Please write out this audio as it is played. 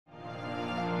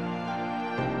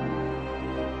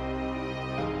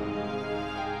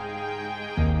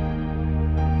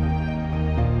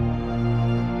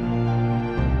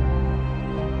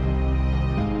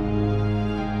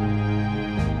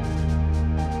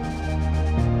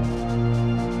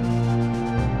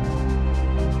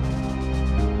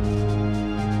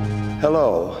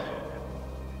Hello,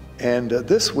 and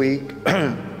this week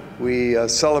we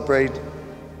celebrate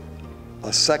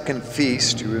a second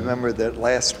feast. You remember that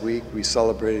last week we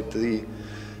celebrated the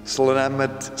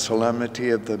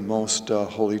solemnity of the Most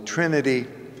Holy Trinity.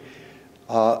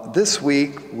 This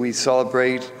week we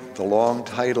celebrate, the long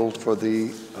title for the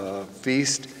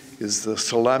feast is the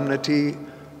Solemnity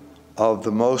of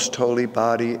the Most Holy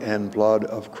Body and Blood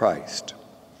of Christ.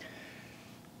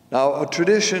 Now, a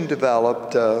tradition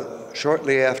developed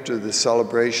shortly after the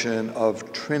celebration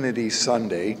of Trinity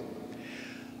Sunday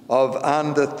of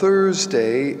on the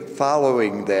Thursday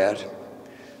following that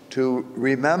to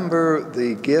remember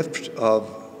the gift of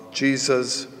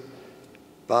Jesus'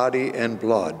 body and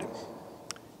blood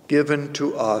given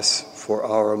to us for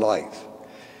our life.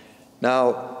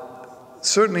 Now,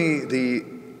 certainly the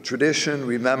tradition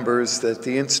remembers that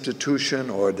the institution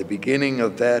or the beginning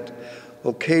of that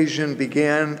occasion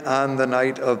began on the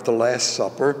night of the Last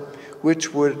Supper,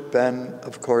 which would have been,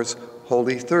 of course,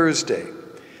 Holy Thursday.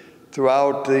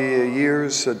 Throughout the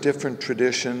years, different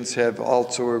traditions have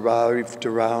also arrived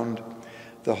around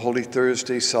the Holy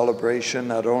Thursday celebration.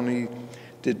 Not only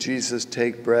did Jesus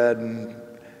take bread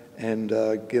and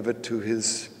give it to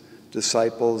his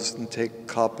disciples and take a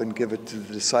cup and give it to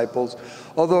the disciples,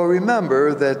 although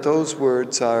remember that those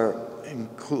words are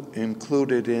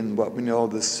included in what we know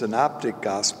the Synoptic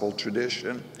Gospel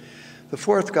tradition. The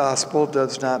fourth Gospel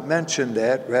does not mention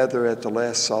that, rather at the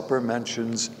Last Supper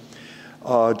mentions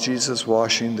Jesus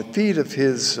washing the feet of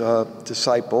his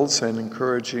disciples and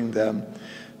encouraging them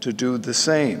to do the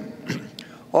same.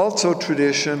 Also,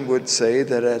 tradition would say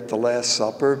that at the Last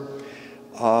Supper,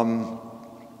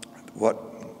 what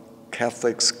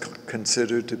Catholics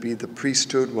consider to be the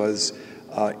priesthood was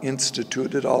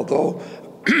instituted, although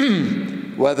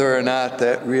whether or not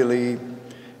that really,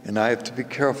 and I have to be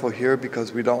careful here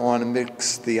because we don't want to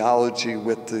mix theology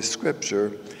with the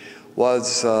scripture,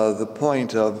 was the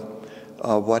point of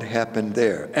what happened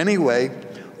there. Anyway,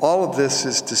 all of this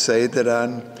is to say that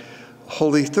on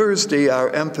Holy Thursday, our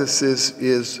emphasis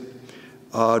is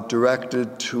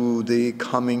directed to the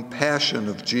coming passion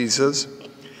of Jesus,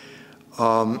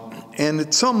 and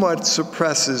it somewhat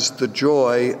suppresses the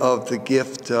joy of the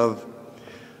gift of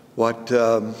what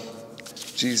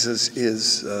Jesus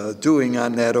is doing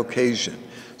on that occasion.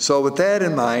 So with that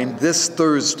in mind, this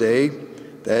Thursday,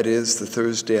 that is the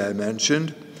Thursday I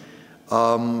mentioned,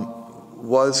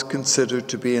 was considered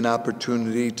to be an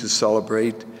opportunity to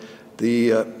celebrate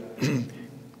the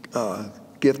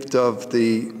gift of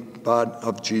the body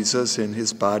of Jesus in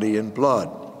his body and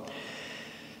blood.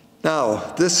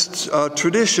 Now, this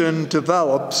tradition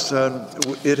develops, and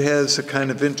it has a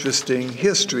kind of interesting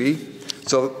history.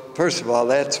 So, first of all,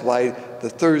 that's why the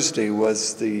Thursday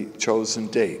was the chosen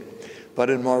date.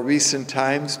 But in more recent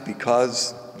times,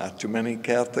 because not too many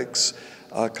Catholics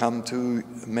come to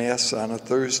Mass on a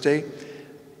Thursday,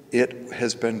 it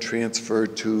has been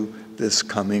transferred to this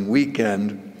coming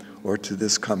weekend or to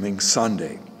this coming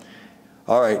Sunday.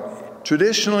 All right,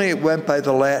 traditionally it went by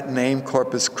the Latin name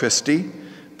Corpus Christi,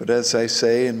 but as I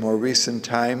say, in more recent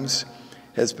times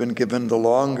has been given the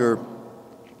longer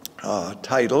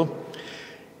title.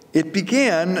 It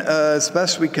began, as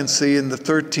best we can see, in the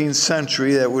 13th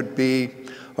century. That would be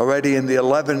already in the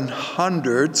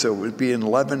 1100s. It would be in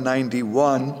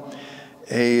 1191.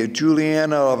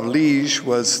 Juliana of Liege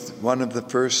was one of the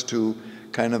first to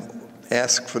kind of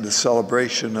ask for the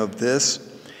celebration of this.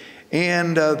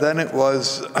 And then it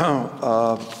was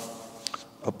a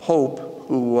pope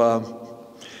who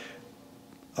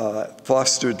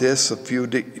fostered this a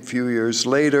few years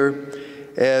later.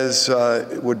 As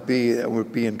it would be in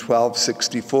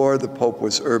 1264, the Pope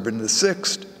was Urban IV.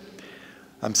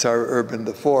 Got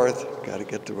to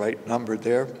get the right number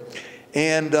there.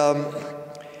 And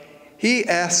he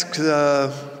asked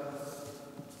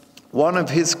one of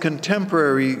his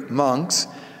contemporary monks,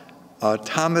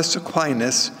 Thomas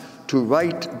Aquinas, to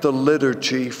write the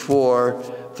liturgy for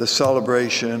the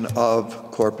celebration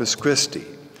of Corpus Christi,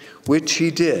 which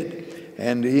he did.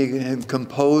 And he had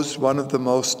composed one of the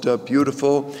most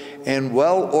beautiful and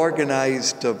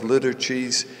well-organized of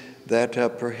liturgies that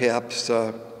perhaps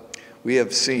we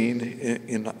have seen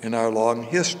in our long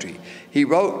history. He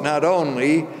wrote not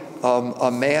only a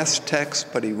Mass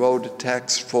text, but he wrote a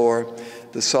text for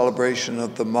the celebration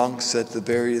of the monks at the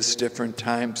various different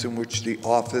times in which the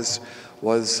office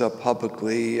was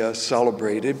publicly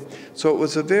celebrated. So it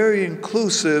was a very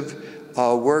inclusive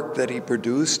work that he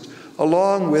produced,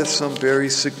 along with some very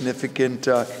significant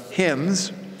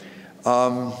hymns.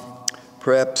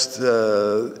 Perhaps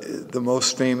the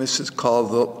most famous is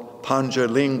called the Pange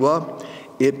Lingua.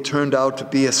 It turned out to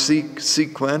be a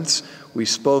sequence We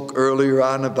spoke earlier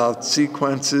on about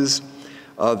sequences.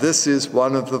 This is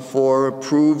one of the 4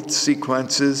 approved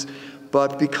sequences,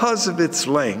 but because of its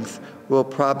length, will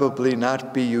probably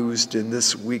not be used in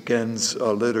this weekend's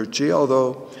liturgy,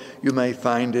 although you may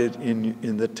find it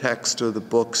in the text or the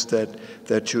books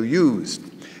that you used.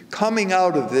 Coming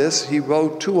out of this, he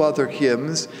wrote 2 other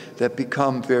hymns that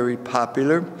become very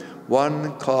popular.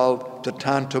 One called De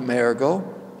Tantum Ergo,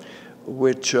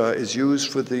 which is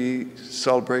used for the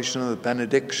celebration of the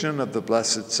benediction of the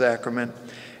Blessed Sacrament,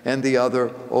 and the other,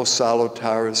 O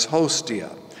Salutaris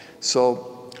Hostia.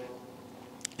 So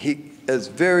he is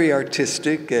very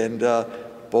artistic and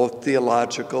both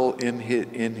theological in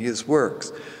his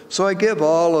works. So I give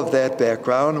all of that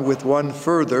background with one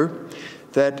further,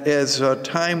 that as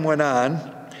time went on,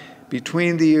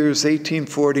 between the years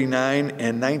 1849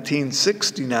 and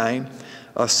 1969,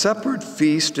 a separate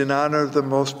feast in honor of the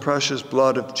most precious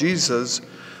blood of Jesus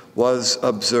was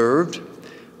observed.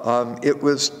 It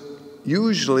was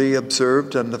usually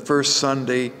observed on the first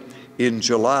Sunday in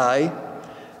July,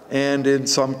 and in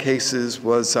some cases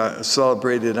was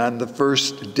celebrated on the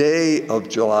first day of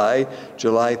July,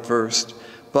 July 1st.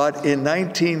 But in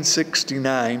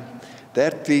 1969,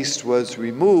 that feast was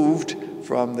removed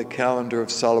from the calendar of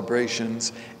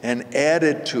celebrations and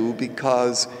added to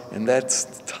because, and that's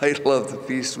the title of the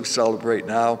feast we celebrate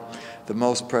now, the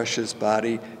most precious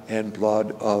body and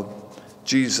blood of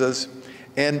Jesus.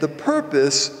 And the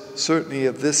purpose, certainly,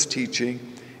 of this teaching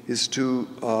is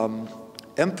to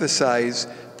emphasize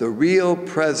the real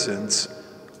presence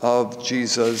of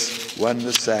Jesus when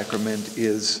the sacrament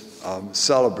is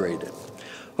celebrated.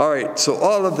 All right, so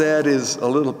all of that is a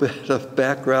little bit of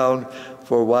background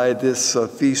for why this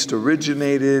feast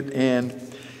originated and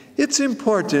its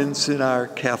importance in our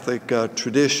Catholic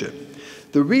tradition.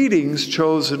 The readings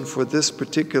chosen for this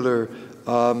particular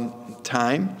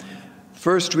time,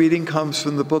 first reading comes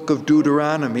from the book of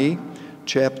Deuteronomy,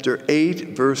 chapter 8,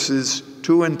 verses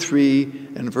 2 and 3,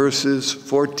 and verses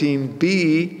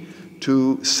 14b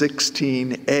to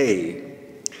 16a.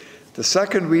 The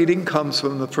second reading comes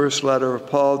from the first letter of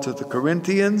Paul to the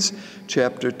Corinthians,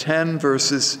 chapter 10,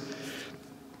 verses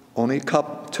only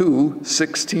cup 2,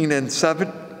 16 and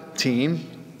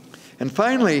 17. And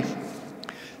finally,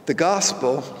 the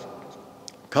gospel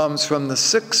comes from the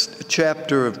 6th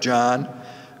chapter of John,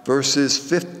 verses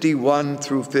 51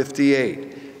 through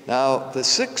 58. Now, the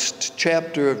 6th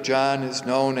chapter of John is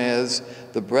known as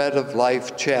the Bread of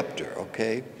Life chapter,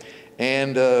 okay?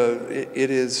 And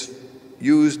it is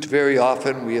used very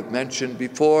often. We have mentioned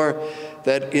before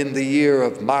that in the year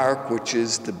of Mark, which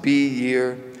is the B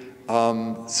year,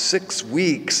 6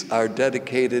 weeks are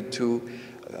dedicated to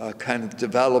kind of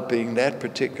developing that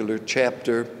particular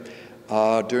chapter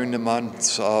during the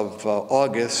months of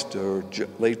August or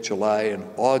late July and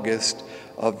August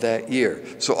of that year.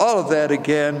 So all of that,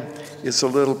 again, is a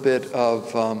little bit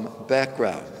of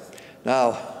background.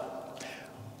 Now,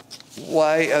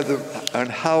 why are and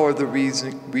how are the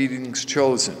readings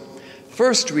chosen?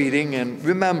 First reading, and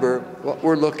remember what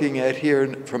we're looking at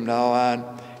here from now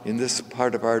on in this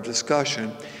part of our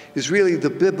discussion, is really the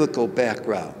biblical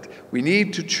background. We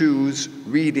need to choose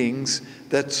readings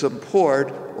that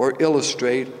support or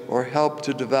illustrate or help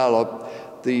to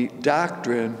develop the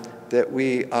doctrine that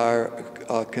we are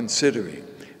considering.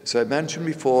 As I mentioned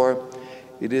before,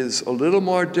 it is a little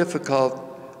more difficult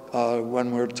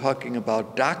when we're talking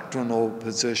about doctrinal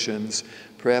positions,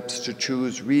 perhaps to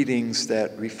choose readings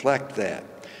that reflect that.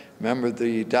 Remember,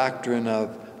 the doctrine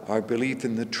of our belief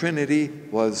in the Trinity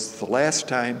was the last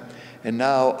time, and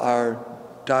now our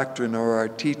doctrine or our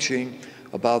teaching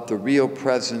about the real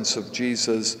presence of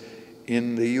Jesus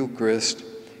in the Eucharist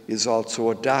is also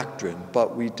a doctrine,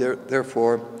 but we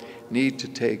therefore need to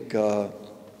take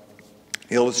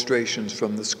illustrations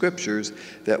from the Scriptures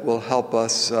that will help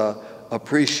us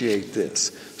appreciate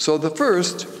this. So the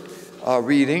first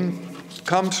reading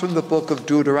comes from the book of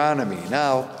Deuteronomy.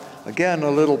 Now, again,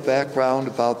 a little background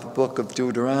about the book of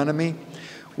Deuteronomy,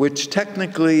 which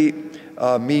technically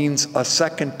means a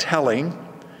second telling,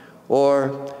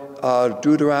 or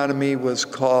Deuteronomy was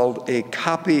called a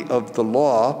copy of the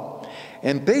law.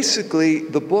 And basically,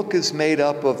 the book is made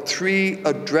up of 3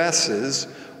 addresses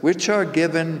which are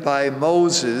given by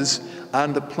Moses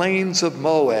on the plains of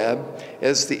Moab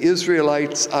as the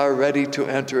Israelites are ready to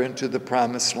enter into the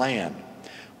promised land.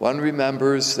 One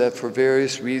remembers that for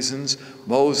various reasons,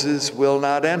 Moses will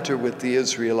not enter with the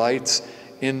Israelites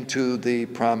into the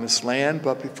promised land,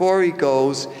 but before he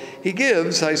goes, he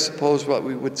gives, I suppose, what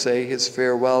we would say his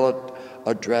farewell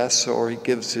address, or he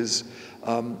gives his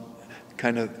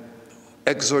kind of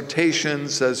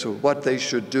exhortations as to what they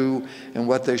should do and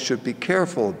what they should be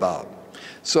careful about.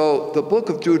 So the book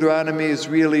of Deuteronomy is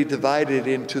really divided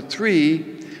into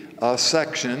three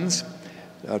sections.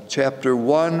 Chapter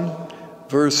 1,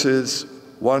 verses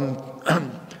 1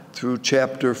 through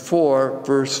chapter 4,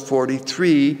 verse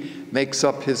 43, makes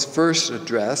up his first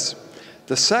address.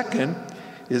 The second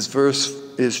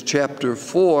is chapter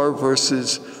 4,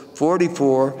 verses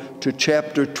 44 to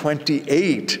chapter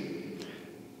 28,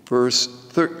 verse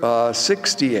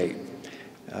 68.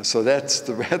 So that's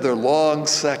the rather long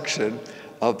section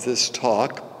of this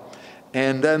talk.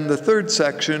 And then the third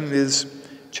section is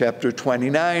chapter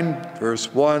 29,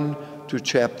 verse 1 to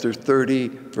chapter 30,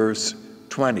 verse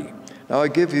 20. Now I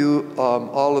give you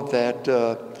all of that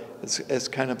as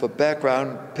kind of a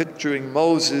background, picturing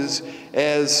Moses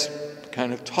as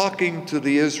kind of talking to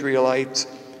the Israelites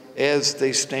as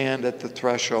they stand at the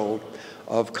threshold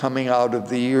of coming out of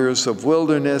the years of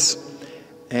wilderness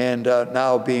and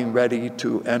now being ready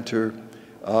to enter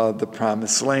the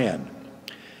promised land.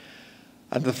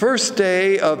 On the first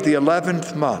day of the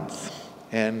 11th month,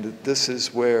 and this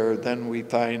is where then we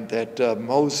find that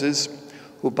Moses,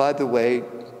 who, by the way,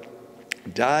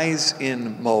 dies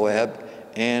in Moab,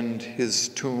 and his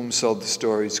tomb, so the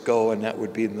stories go, and that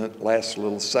would be in the last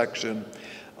little section,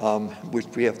 which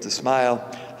we have to smile.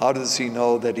 How does he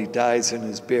know that he dies and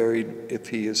is buried if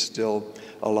he is still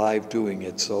alive doing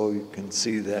it? So you can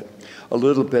see that a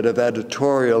little bit of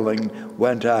editorialing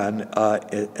went on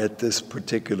at this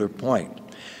particular point.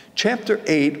 Chapter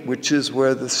 8, which is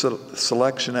where the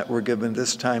selection that we're given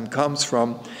this time comes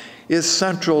from, is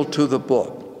central to the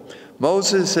book.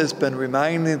 Moses has been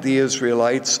reminding the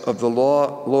Israelites of the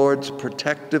Lord's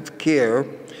protective care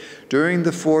during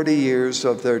the 40 years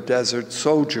of their desert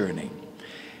sojourning,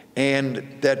 and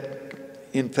that,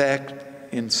 in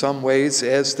fact, in some ways,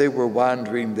 as they were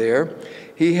wandering there,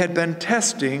 he had been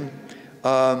testing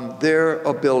their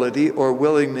ability or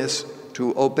willingness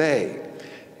to obey.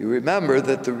 You remember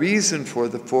that the reason for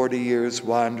the 40 years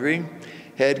wandering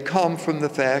had come from the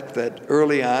fact that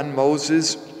early on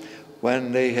Moses,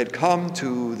 when they had come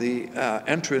to the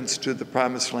entrance to the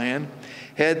Promised Land,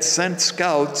 had sent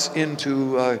scouts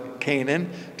into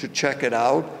Canaan to check it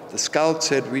out. The scouts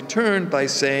had returned by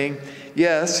saying,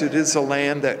 yes, it is a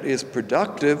land that is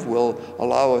productive, will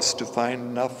allow us to find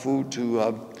enough food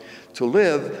to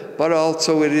live, but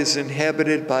also it is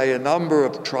inhabited by a number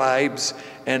of tribes,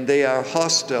 and they are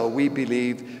hostile, we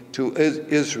believe, to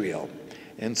Israel.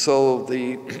 And so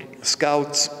the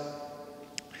scouts,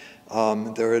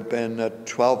 there had been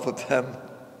 12 of them,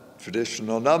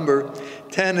 traditional number.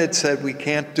 10 had said, we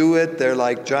can't do it, they're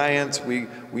like giants, we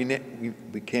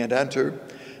can't enter.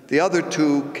 The other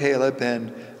two, Caleb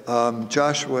and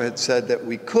Joshua, had said that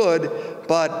we could,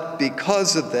 but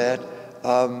because of that,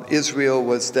 Israel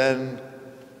was then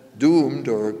doomed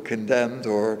or condemned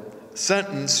or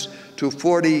sentenced to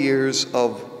 40 years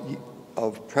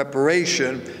of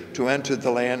preparation to enter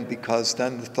the land, because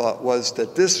then the thought was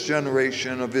that this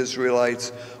generation of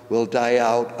Israelites will die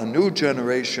out, a new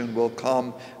generation will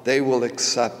come, they will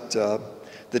accept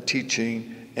the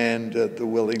teaching and the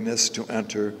willingness to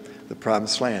enter the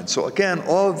Promised Land. So again,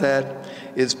 all of that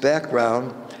is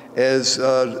background as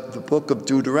the book of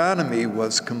Deuteronomy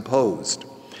was composed.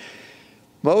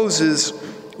 Moses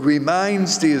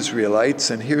reminds the Israelites,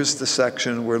 and here's the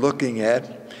section we're looking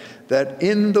at, that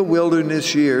in the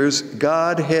wilderness years,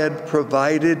 God had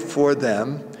provided for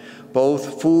them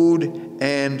both food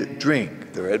and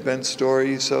drink. There had been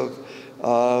stories of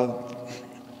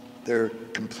their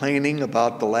complaining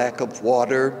about the lack of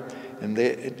water, and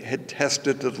they had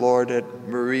tested the Lord at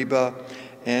Meribah,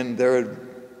 and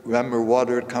remember,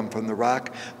 water had come from the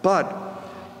rock.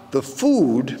 But the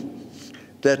food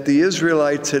that the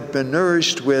Israelites had been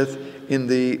nourished with in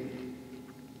the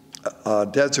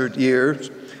desert years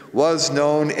was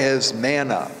known as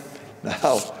manna.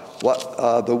 Now,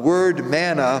 the word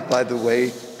manna, by the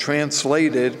way,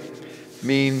 translated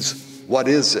means, what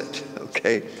is it?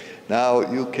 Okay. Now,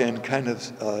 you can kind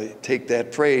of take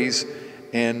that phrase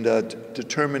and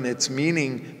determine its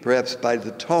meaning perhaps by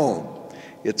the tone.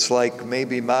 It's like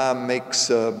maybe mom makes,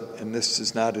 and this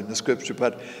is not in the scripture,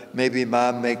 but maybe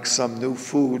mom makes some new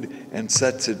food and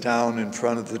sets it down in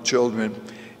front of the children.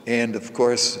 And of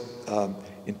course,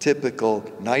 in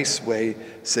typical nice way,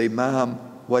 say, Mom,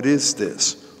 what is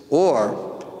this?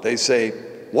 Or they say,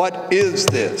 what is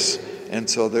this? And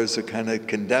so there's a kind of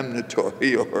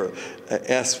condemnatory or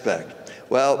aspect.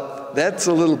 Well, that's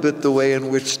a little bit the way in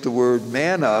which the word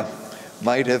manna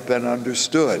might have been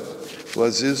understood.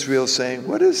 Was Israel saying,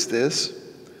 what is this?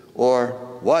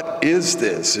 Or what is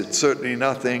this? It's certainly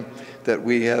nothing that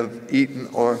we have eaten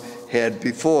or had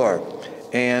before.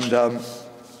 And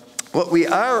what we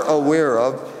are aware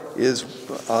of is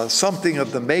something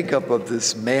of the makeup of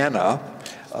this manna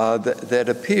that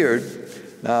appeared.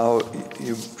 Now,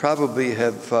 you probably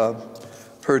have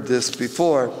heard this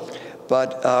before,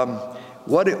 but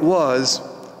what it was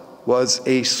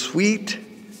a sweet,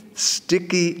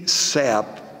 sticky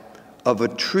sap of a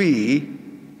tree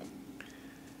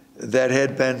that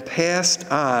had been passed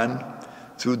on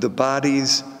through the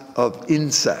bodies of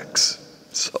insects.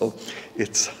 So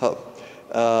it's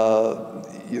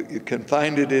you can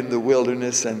find it in the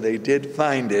wilderness, and they did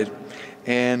find it,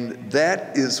 and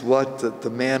that is what the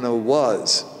manna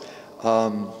was.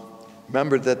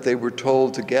 Remember that they were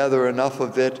told to gather enough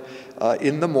of it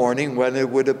in the morning when it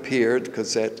would appear,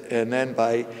 and then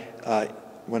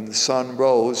when the sun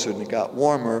rose and it got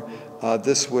warmer,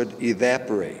 this would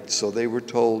evaporate. So they were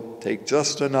told, take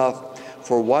just enough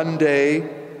for one day,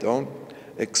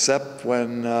 except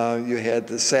when you had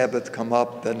the Sabbath come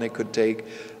up, then they could take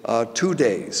 2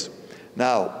 days.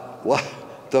 Now,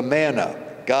 the manna,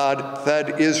 God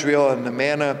fed Israel, and the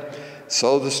manna,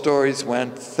 so the stories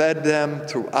went, fed them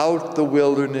throughout the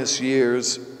wilderness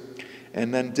years,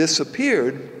 and then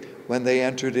disappeared when they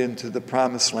entered into the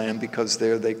promised land, because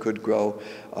there they could grow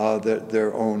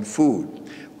their own food.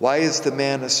 Why is the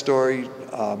manna story,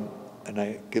 and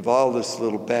I give all this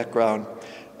little background,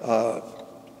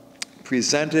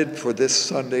 presented for this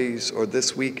Sunday's or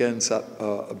this weekend's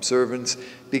observance?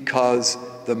 Because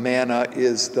the manna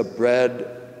is the bread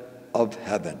of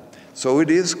heaven. So it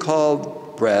is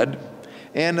called bread,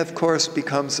 and of course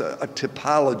becomes a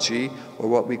typology, or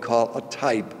what we call a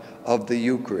type of the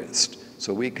Eucharist.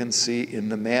 So we can see in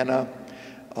the manna,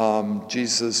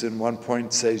 Jesus in one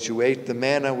point says, you ate the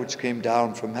manna which came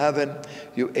down from heaven,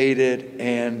 you ate it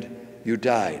and you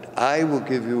died. I will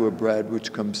give you a bread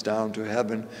which comes down to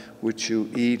heaven, which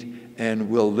you eat and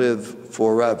will live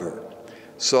forever.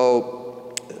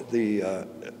 So the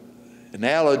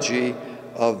analogy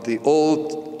of the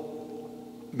old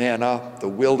manna, the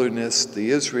wilderness, the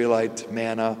Israelite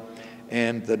manna,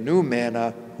 and the new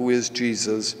manna, who is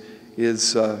Jesus,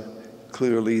 is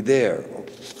clearly there.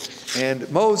 And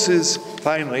Moses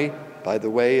finally, by the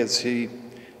way, as he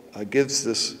gives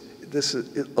this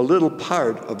is a little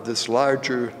part of this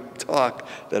larger talk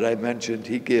that I mentioned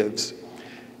he gives,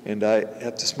 and I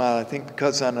have to smile, I think,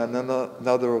 because on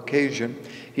another occasion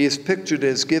he is pictured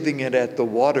as giving it at the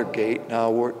water gate,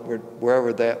 now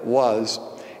wherever that was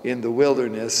in the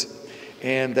wilderness,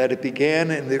 and that it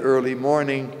began in the early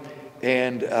morning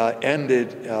and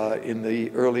ended in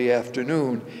the early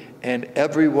afternoon, and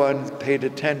everyone paid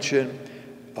attention.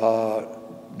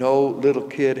 No little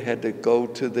kid had to go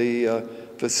to the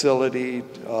facility.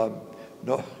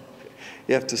 No,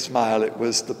 you have to smile. It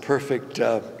was the perfect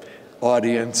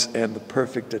audience and the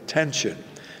perfect attention,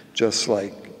 just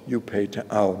like you pay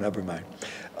attention. Oh, never mind.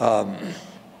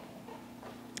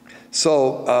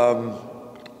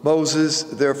 Moses,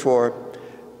 therefore,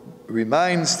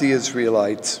 reminds the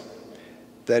Israelites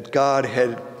that God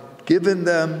had given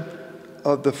them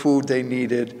of the food they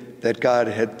needed, that God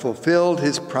had fulfilled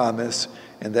his promise,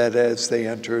 and that as they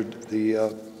entered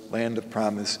the land of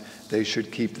promise, they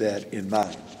should keep that in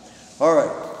mind. All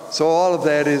right, so all of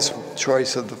that is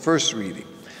choice of the first reading.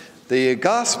 The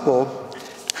gospel,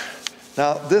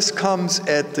 now this comes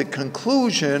at the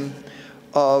conclusion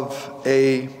of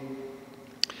a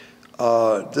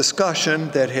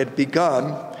discussion that had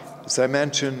begun. As I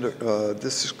mentioned,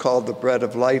 this is called the Bread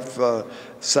of Life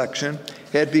section,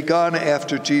 had begun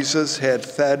after Jesus had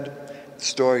fed. The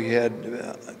story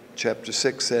had, chapter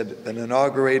 6 had been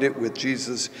inaugurated with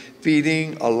Jesus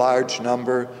feeding a large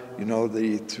number,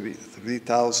 the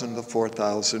 3,000, the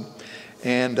 4,000.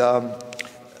 And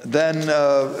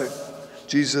then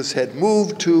Jesus had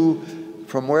moved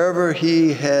from wherever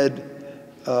he had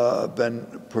been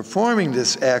performing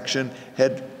this action,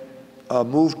 had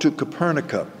moved to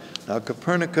Capernaum. Now,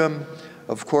 Capernaum,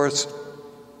 of course,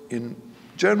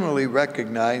 generally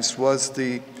recognized, was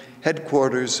the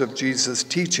headquarters of Jesus'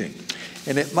 teaching.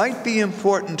 And it might be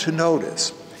important to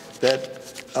notice that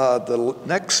the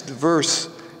next verse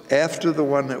after the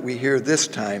one that we hear this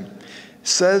time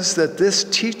says that this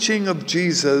teaching of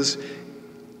Jesus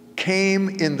came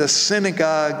in the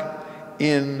synagogue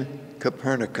in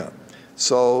Capernaum.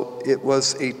 So it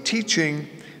was a teaching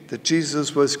that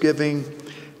Jesus was giving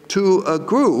to a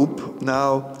group,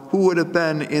 now, who would have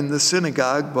been in the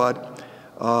synagogue, but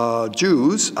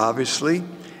Jews, obviously,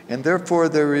 and therefore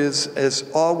there is, as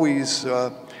always,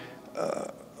 I've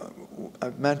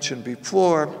mentioned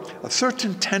before, a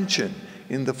certain tension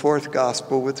in the fourth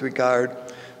gospel with regard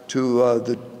to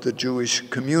the Jewish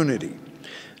community.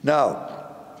 Now,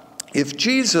 if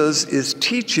Jesus is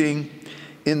teaching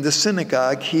in the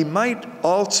synagogue, he might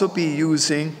also be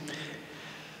using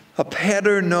a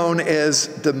pattern known as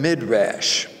the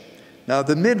Midrash. Now,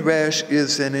 the Midrash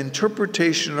is an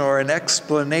interpretation or an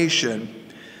explanation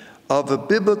of a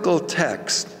biblical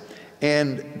text,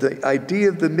 and the idea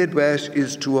of the Midrash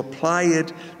is to apply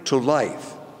it to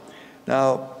life.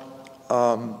 Now,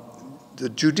 the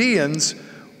Judeans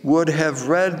would have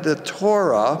read the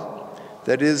Torah,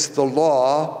 that is the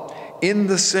law, in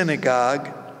the synagogue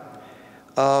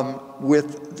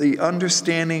with the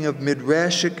understanding of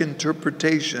Midrashic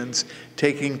interpretations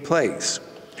taking place.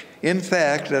 In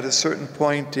fact, at a certain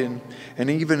point and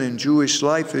even in Jewish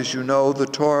life, as you know, the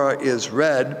Torah is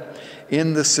read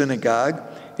in the synagogue.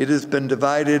 It has been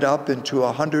divided up into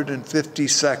 150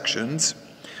 sections,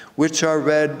 which are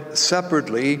read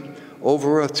separately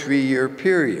over a 3-year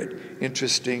period.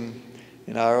 Interesting,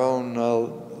 in our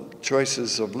own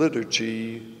choices of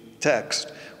liturgy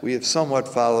text, we have somewhat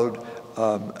followed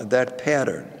that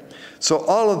pattern. So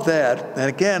all of that, and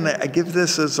again, I give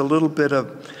this as a little bit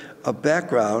of a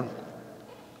background,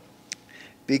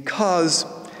 because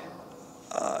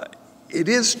it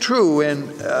is true,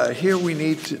 and here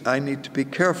I need to be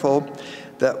careful,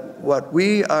 that what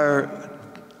we are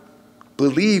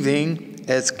believing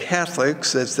as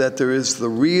Catholics is that there is the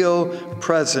real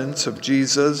presence of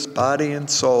Jesus, body and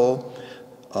soul,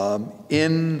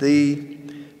 in the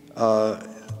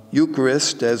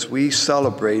Eucharist as we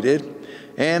celebrate it,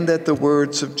 and that the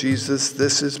words of Jesus,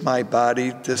 "This is my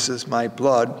body, this is my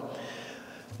blood."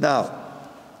 Now,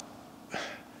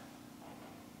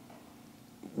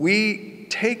 we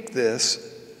take this,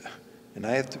 and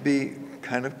I have to be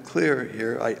kind of clear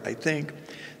here, I think,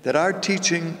 that our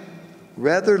teaching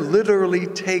rather literally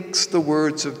takes the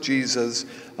words of Jesus,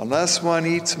 "Unless one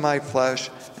eats my flesh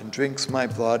and drinks my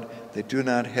blood, they do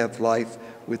not have life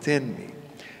within me."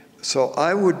 So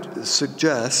I would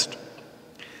suggest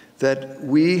that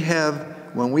we have,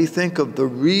 when we think of the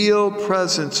real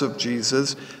presence of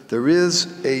Jesus, there is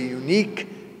a unique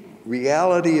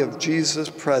reality of Jesus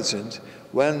present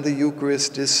when the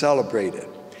Eucharist is celebrated.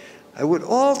 I would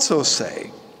also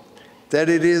say that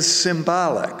it is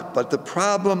symbolic, but the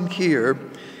problem here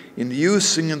in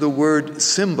using the word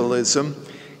symbolism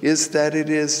is that it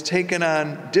is taken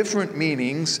on different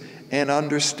meanings and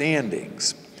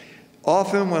understandings.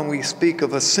 Often when we speak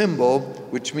of a symbol,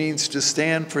 which means to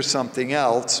stand for something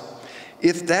else,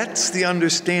 if that's the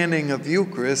understanding of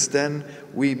Eucharist, then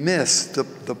we miss the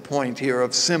point here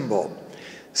of symbol.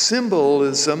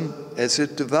 Symbolism, as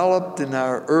it developed in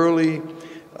our early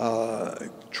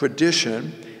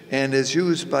tradition, and is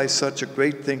used by such a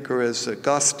great thinker as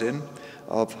Augustine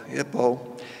of Hippo,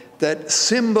 that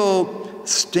symbol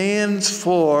stands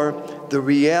for the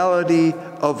reality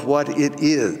of what it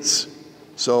is.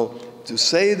 So to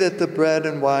say that the bread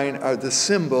and wine are the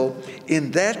symbol,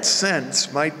 in that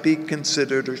sense, might be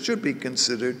considered, or should be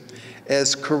considered,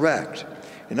 as correct.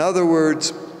 In other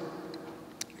words,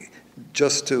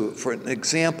 for an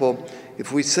example,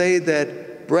 if we say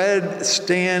that bread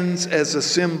stands as a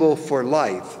symbol for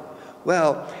life,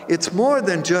 well, it's more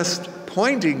than just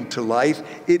pointing to life.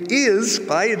 It is,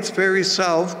 by its very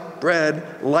self, bread,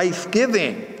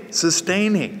 life-giving,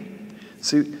 sustaining.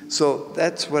 See, so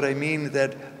that's what I mean,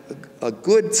 that a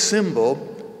good symbol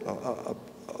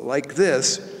like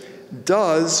this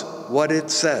does what it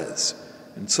says.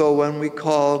 And so when we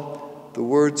call the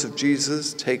words of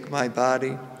Jesus, "Take my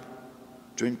body,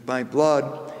 drink my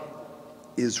blood,"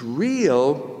 is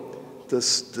real, the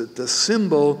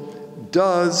symbol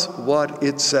does what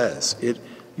it says. It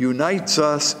unites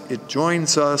us, it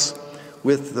joins us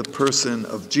with the person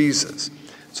of Jesus.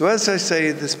 So as I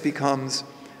say, this becomes,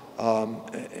 we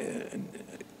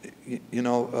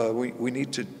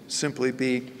need to simply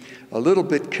be a little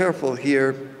bit careful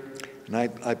here. And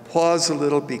I pause a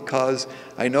little because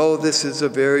I know this is a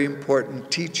very important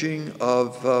teaching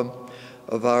of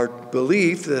our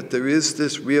belief that there is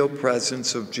this real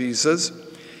presence of Jesus.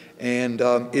 And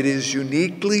it is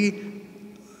uniquely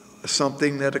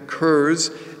something that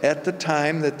occurs at the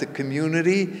time that the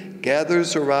community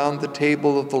gathers around the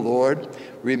table of the Lord,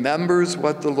 remembers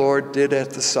what the Lord did at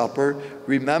the supper,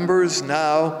 remembers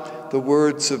now the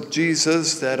words of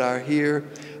Jesus that are here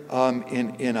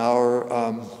in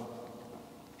our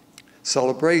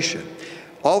celebration.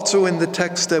 Also in the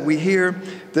text that we hear,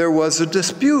 there was a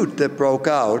dispute that broke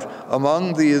out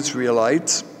among the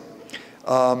Israelites,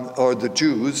 or the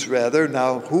Jews, rather.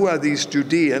 Now, who are these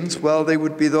Judeans? Well, they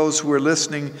would be those who were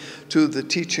listening to the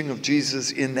teaching of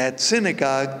Jesus in that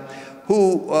synagogue,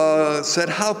 who said,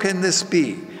 "How can this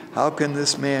be? How can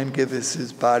this man give us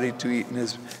his body to eat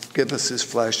and give us his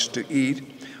flesh to eat?"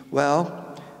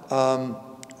 Well,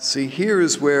 see, here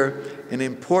is where an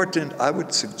important, I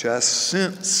would suggest,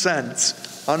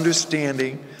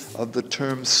 understanding of the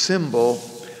term symbol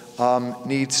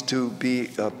needs to be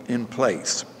in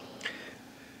place.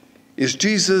 Is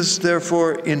Jesus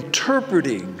therefore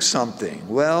interpreting something?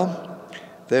 Well,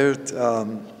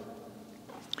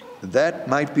 that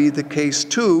might be the case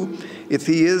too, if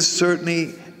he is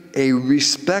certainly a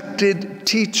respected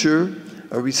teacher,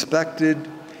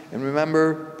 and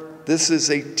remember, this is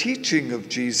a teaching of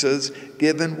Jesus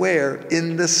given where?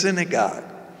 In the synagogue,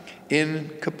 in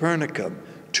Capernaum,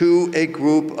 to a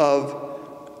group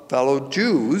of fellow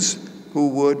Jews who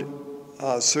would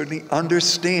certainly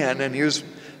understand, and here's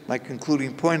my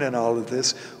concluding point on all of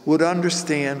this, would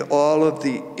understand all of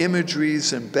the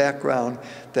imageries and background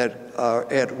that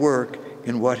are at work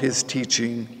in what his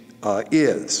teaching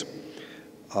is.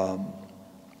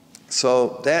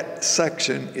 So that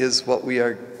section is what we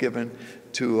are given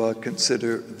to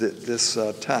consider this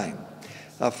time.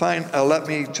 Let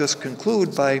me just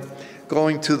conclude by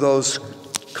going to those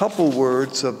couple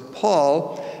words of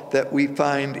Paul that we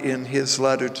find in his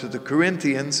letter to the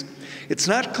Corinthians. It's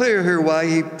not clear here why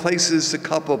he places the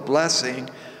cup of blessing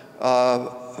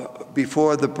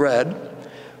before the bread.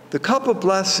 The cup of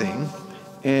blessing,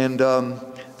 and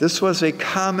this was a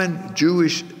common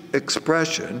Jewish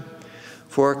expression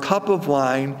for a cup of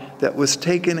wine that was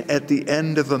taken at the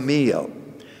end of a meal.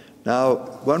 Now,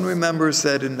 one remembers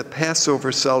that in the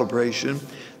Passover celebration,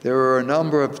 there were a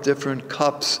number of different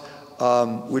cups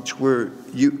which were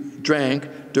drank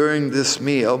during this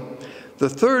meal. The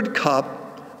third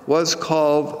cup was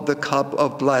called the cup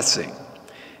of blessing.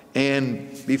 And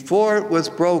before it was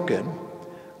broken,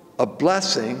 a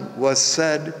blessing was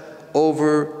said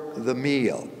over the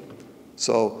meal.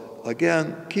 So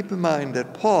again, keep in mind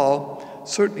that Paul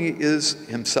certainly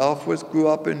grew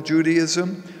up in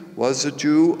Judaism, was a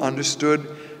Jew, understood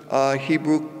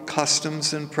Hebrew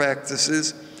customs and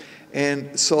practices.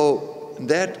 And so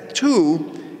that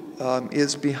too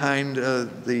is behind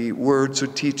the words or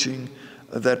teaching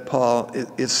that Paul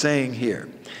is saying here.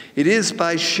 It is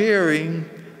by sharing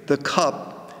the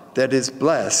cup that is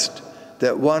blessed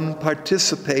that one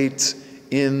participates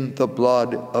in the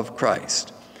blood of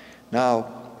Christ.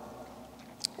 Now,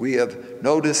 we have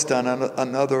noticed on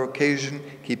another occasion,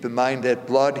 keep in mind that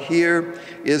blood here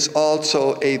is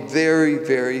also a very,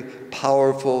 very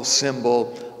powerful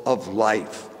symbol of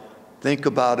life. Think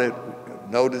about it.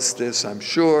 Notice this, I'm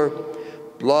sure.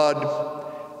 Blood,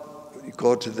 you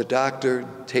go to the doctor,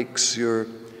 gives you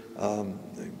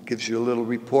a little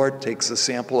report, takes a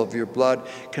sample of your blood,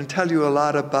 can tell you a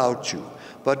lot about you.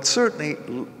 But certainly,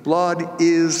 blood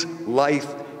is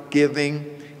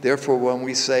life-giving. Therefore, when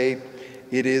we say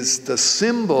it is the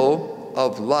symbol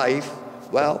of life,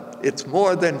 well, it's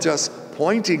more than just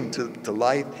pointing to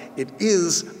life. It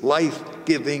is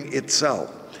life-giving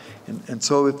itself. And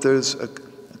so if there's a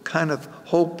kind of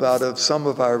hope out of some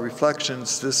of our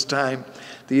reflections this time,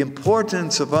 the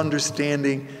importance of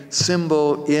understanding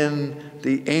symbol in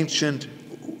the ancient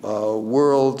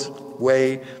world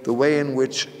way, the way in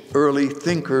which early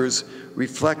thinkers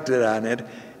reflected on it,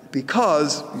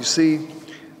 because, you see,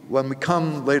 when we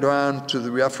come later on to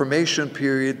the Reformation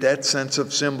period, that sense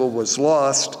of symbol was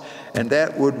lost, and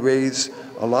that would raise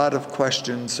a lot of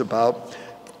questions about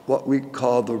what we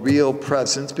call the real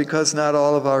presence, because not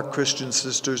all of our Christian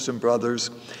sisters and brothers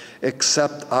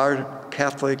accept our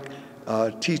Catholic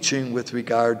teaching with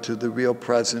regard to the real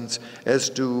presence, as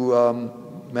do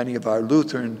many of our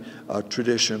Lutheran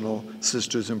traditional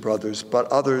sisters and brothers, but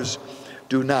others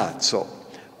do not. So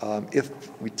if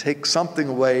we take something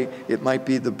away, it might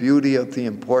be the beauty of the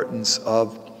importance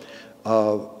of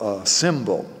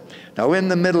symbol. Now, in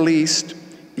the Middle East,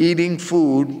 eating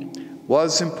food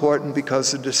was important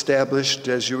because it established,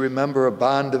 as you remember, a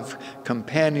bond of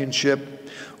companionship,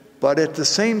 but at the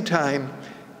same time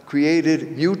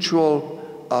created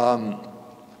mutual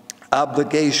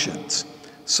obligations.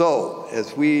 So,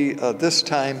 as we this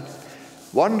time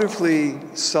wonderfully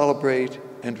celebrate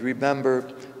and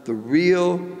remember the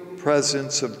real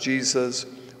presence of Jesus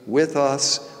with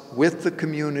us, with the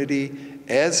community,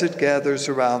 as it gathers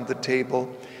around the table,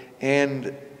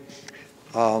 and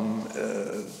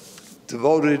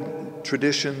devoted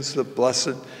traditions, the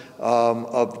blessed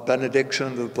of benediction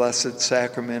of the Blessed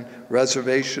Sacrament,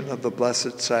 reservation of the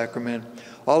Blessed Sacrament.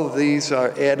 All of these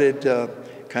are added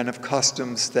kind of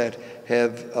customs that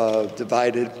have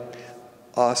divided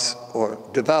us, or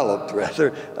developed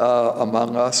rather,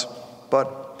 among us.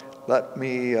 But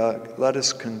let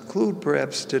us conclude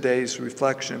perhaps today's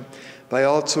reflection by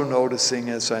also noticing,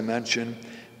 as I mentioned,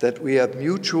 that we have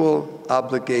mutual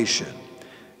obligation,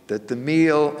 that the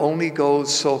meal only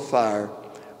goes so far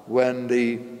when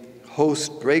the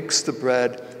host breaks the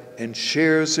bread and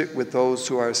shares it with those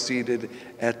who are seated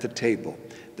at the table.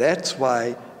 That's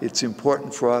why it's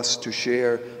important for us to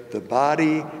share the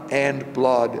body and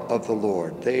blood of the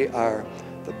Lord. They are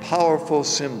the powerful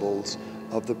symbols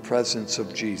of the presence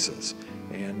of Jesus.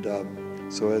 And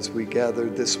so as we gather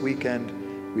this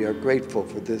weekend, we are grateful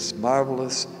for this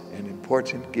marvelous and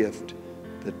important gift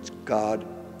that God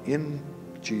in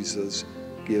Jesus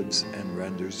gives and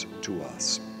renders to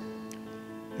us.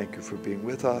 Thank you for being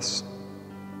with us.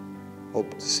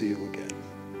 Hope to see you again.